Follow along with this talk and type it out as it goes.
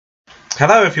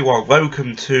Hello everyone,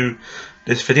 welcome to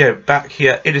this video, back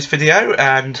here in this video,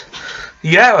 and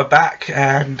yeah, we're back,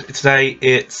 and today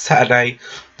it's Saturday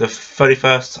the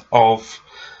 31st of,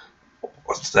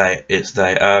 what's today? It's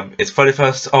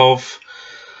 31st of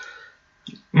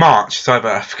March, sorry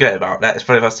about that, forget about that, it's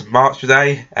 31st of March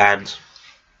today, and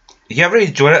yeah, I really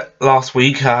enjoyed it last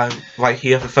week, right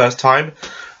here for the first time,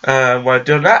 while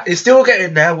doing that. It's still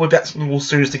getting there, we'll get something as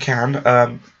soon as we can,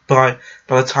 by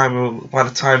the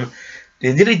time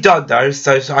they're nearly done though,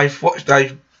 so I've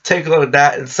taken a look at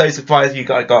that and so surprised you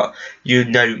guys got your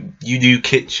new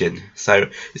kitchen. So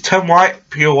it's tone white,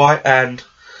 pure white, and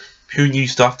pure new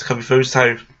stuff to come through.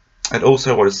 So, and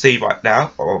also I want to see right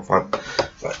now, right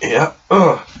here,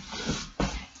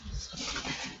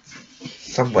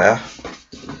 somewhere.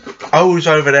 Oh, it's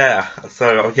over there.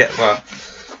 So I'll get my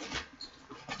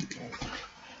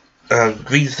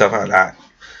green stuff out of that.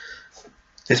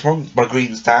 This one, my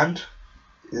green stand.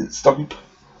 Stump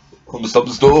from the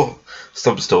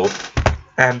Stump store,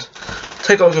 and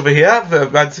take a look over here. We're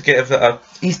about to get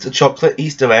Easter chocolate,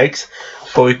 Easter eggs.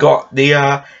 So we've got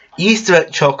the Easter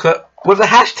egg chocolate with the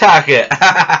hashtag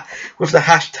with the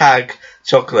hashtag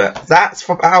chocolate. That's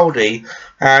from Aldi,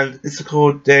 and it's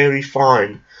called Dairy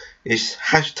Fine. It's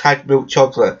hashtag milk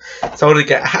chocolate. So I'm gonna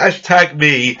get hashtag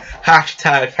me,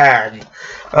 hashtag Han.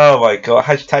 Oh my god,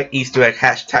 hashtag Easter egg,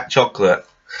 hashtag chocolate.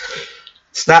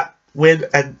 Snap, win,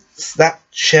 and snap,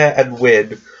 share, and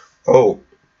win. Oh,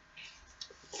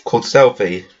 called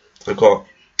selfie. I got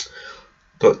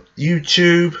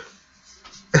YouTube.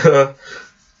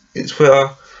 It's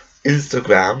for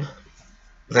Instagram.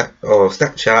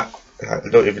 Snapchat. I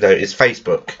don't even know. It's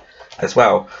Facebook as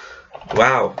well.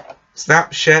 Wow.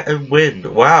 Snap, share, and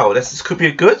win. Wow, this could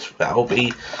be good. That'll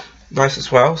be nice as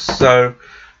well. So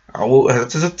I will.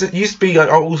 It used to be. I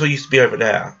also used to be over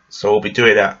there. So I'll be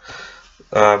doing that.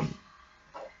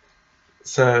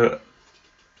 So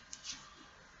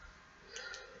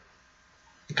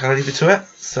can I leave it to it?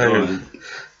 So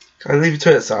can I leave it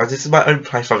to it? So this is my own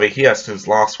place over here since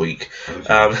last week.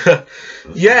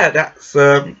 Yeah, that's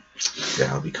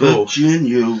that'll be cool. The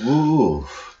genuine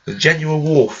wolf. The genuine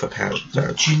wolf, apparently.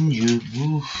 The genuine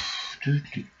wolf. Cool.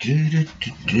 Genuine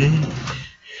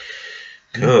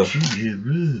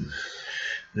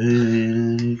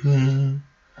wolf.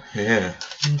 Yeah.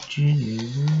 The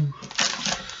genuine wolf.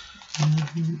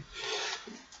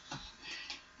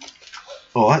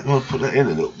 Alright, you want to put that in a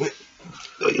little bit.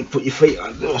 You put your feet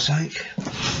under or something.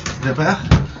 Is that better?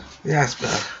 Yeah, that's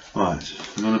better.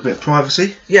 Right, you want a bit of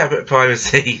privacy? Yeah, a bit of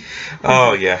privacy.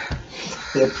 Oh yeah.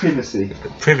 Yeah, privacy.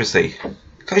 Privacy.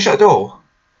 Can you shut the door?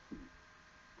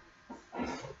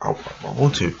 I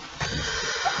want to.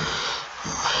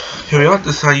 Here we are.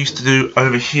 This is how I used to do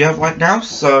over here right now.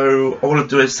 So I want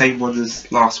to do the same one as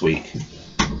last week.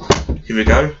 Here we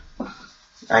go.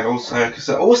 And also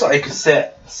I can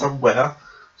sit somewhere.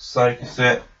 So I can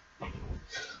sit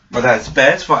my dad's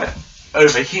bed right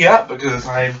over here because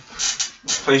I'm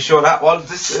pretty sure that one.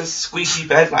 This is squeaky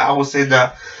bed. Like I was in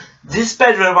this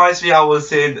bed reminds me I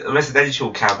was in a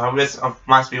residential camp.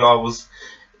 Reminds me I was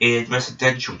in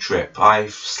residential trip.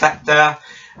 I've slept there,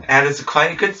 and it's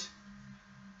quite good.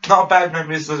 Not bad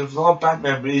memories. There's a lot of bad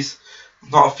memories.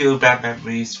 Not a few bad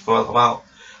memories for about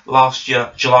last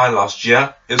year, July last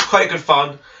year. It was quite good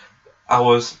fun.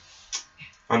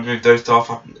 I'm doing dozed off.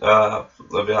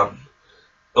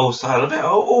 Also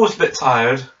always a bit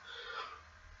tired.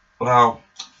 Well,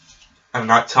 at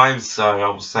night time, so I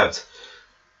was slept.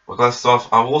 My glasses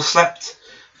off. I all slept.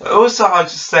 Also, I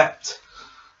just slept.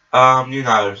 You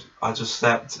know, I just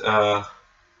slept. I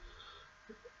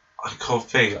can't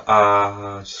think.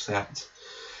 I just slept.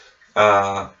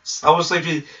 I was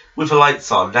sleeping with the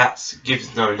lights on. That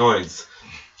gives no noise.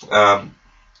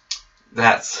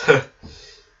 That's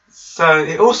so.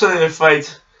 It also afraid.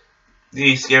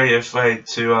 The scary afraid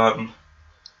to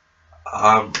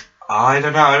I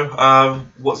don't know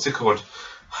what's it called?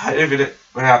 I live in it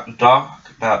without the dark,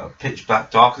 about pitch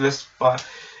black darkness. But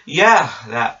yeah,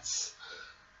 that's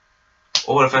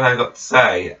all the thing I got to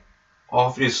say.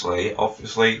 Obviously,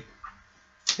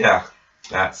 yeah,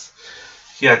 that's.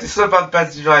 Yeah, this is about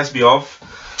bad to drive me off.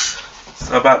 It's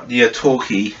about the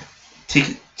talkie,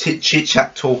 chit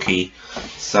chat talkie.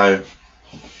 So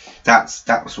that's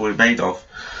what we're made of.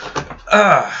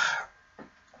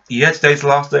 Yeah, today's the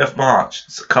last day of March.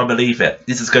 So can't believe it.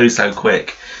 This is going so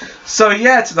quick. So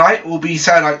yeah, tonight will be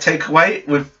Saturday Night Takeaway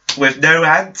with no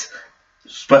Ant,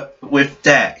 but with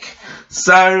Deck.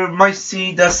 So might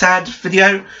see the sad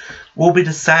video will be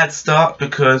the sad start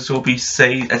because we'll be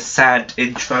saying a sad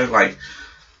intro like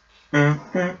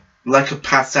like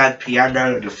a sad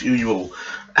piano at a funeral.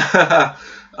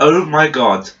 Oh my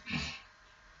god.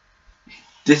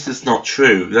 this is not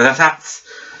true. That's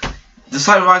the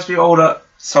site reminds me of older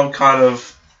some kind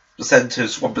of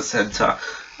percenters, 1%,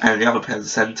 and the other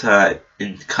percenter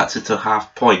cuts into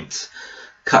half points,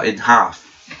 cut in half.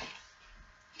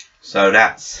 So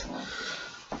that's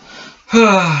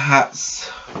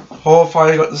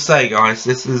horrifying what to say, guys.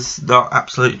 This is not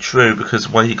absolutely true, because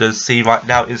what you're going to see right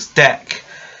now is Deck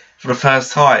for the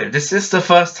first time. This is the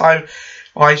first time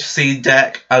I've seen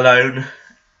Deck alone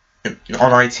on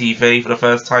ITV for the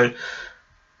first time.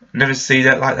 Never seen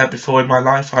it like that before in my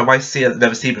life. I might see it,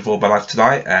 never seen it before in my life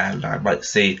tonight, and I might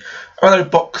see although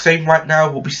boxing right now.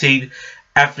 We'll be seeing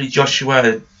Anthony Joshua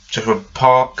and Joshua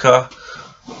Parker.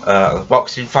 The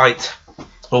boxing fight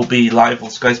will be live on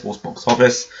Sky Sports Box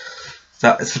Office.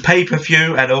 So it's a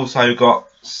pay-per-view, and also got,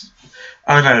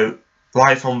 I don't know,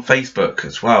 live on Facebook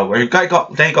as well. They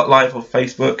got live on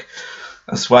Facebook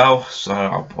as well.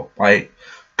 So I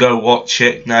go watch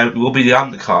it. Now it will be the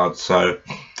undercard. So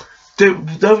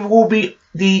there will be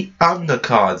the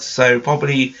undercards. So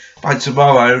probably by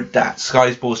tomorrow, that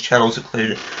Sky Sports channels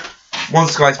included. One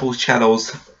Sky Sports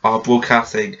channels are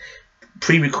broadcasting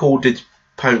pre-recorded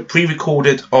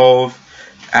of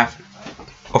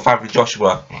Anthony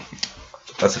Joshua.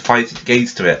 That's a fight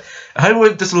against to it. I hope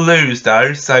he doesn't lose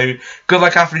though. So good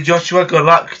luck, Anthony Joshua. Good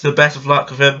luck. The best of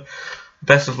luck with him.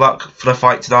 Best of luck for the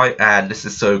fight tonight. And this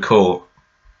is so cool.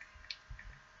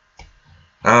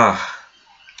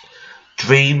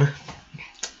 Dream.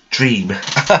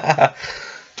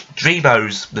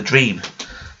 Dreamos, the dream.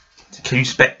 Can you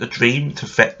expect the dream to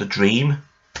affect the dream?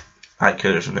 I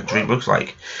could have what the dream looks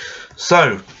like.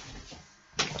 So,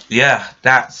 yeah,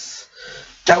 that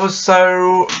was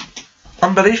so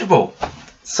unbelievable.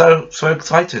 So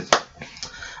excited.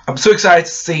 I'm so excited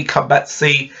to see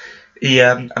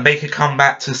make a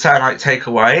comeback to Saturday Night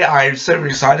Takeaway. I'm so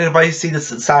excited. I might see this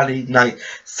Saturday Night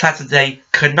Takeaway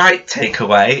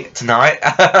tonight.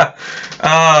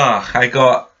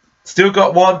 Still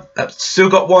got one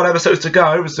episode to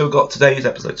go. We've still got today's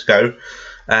episode to go.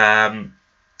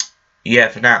 Yeah,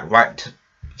 for now, right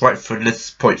from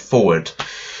this point forward.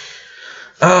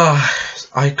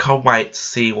 I can't wait to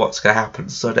see what's gonna happen.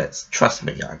 So trust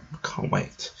me, I can't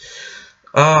wait.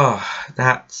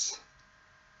 That's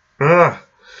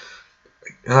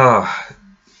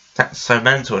so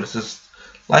mental. This is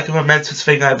like a momentous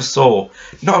thing I ever saw.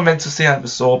 Not a momentous thing I ever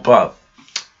saw, but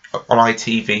on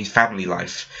ITV Family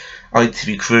Life.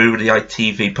 ITV crew, the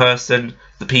ITV person,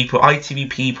 the people, ITV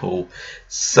people.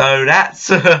 So that's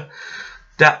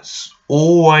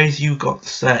always you got to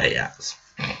say. That's,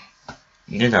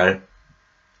 you know.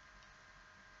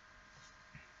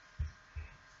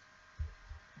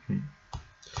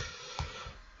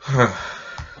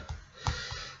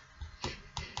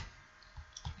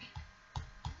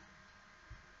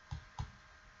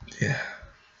 Yeah.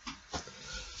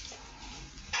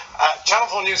 Channel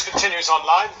 4 News continues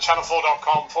online,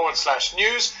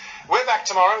 channel4.com/news. We're back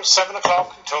tomorrow, 7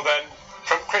 o'clock. Until then,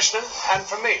 from Krishnan and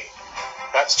from me.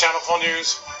 That's Channel 4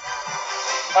 News.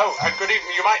 Oh, and good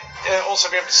evening. You might also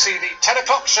be able to see the 10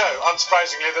 o'clock show,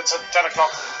 unsurprisingly, that's at 10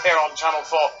 o'clock here on Channel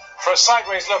 4. For a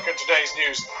sideways look at today's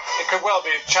news, it could well be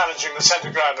challenging the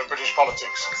centre ground of British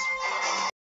politics.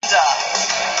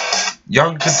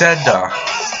 Young contender.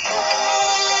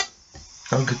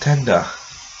 Young contender.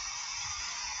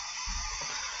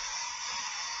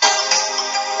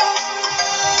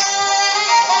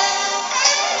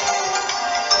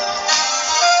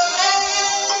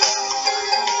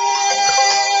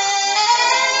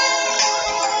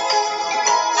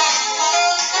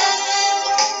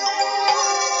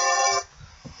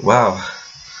 Wow.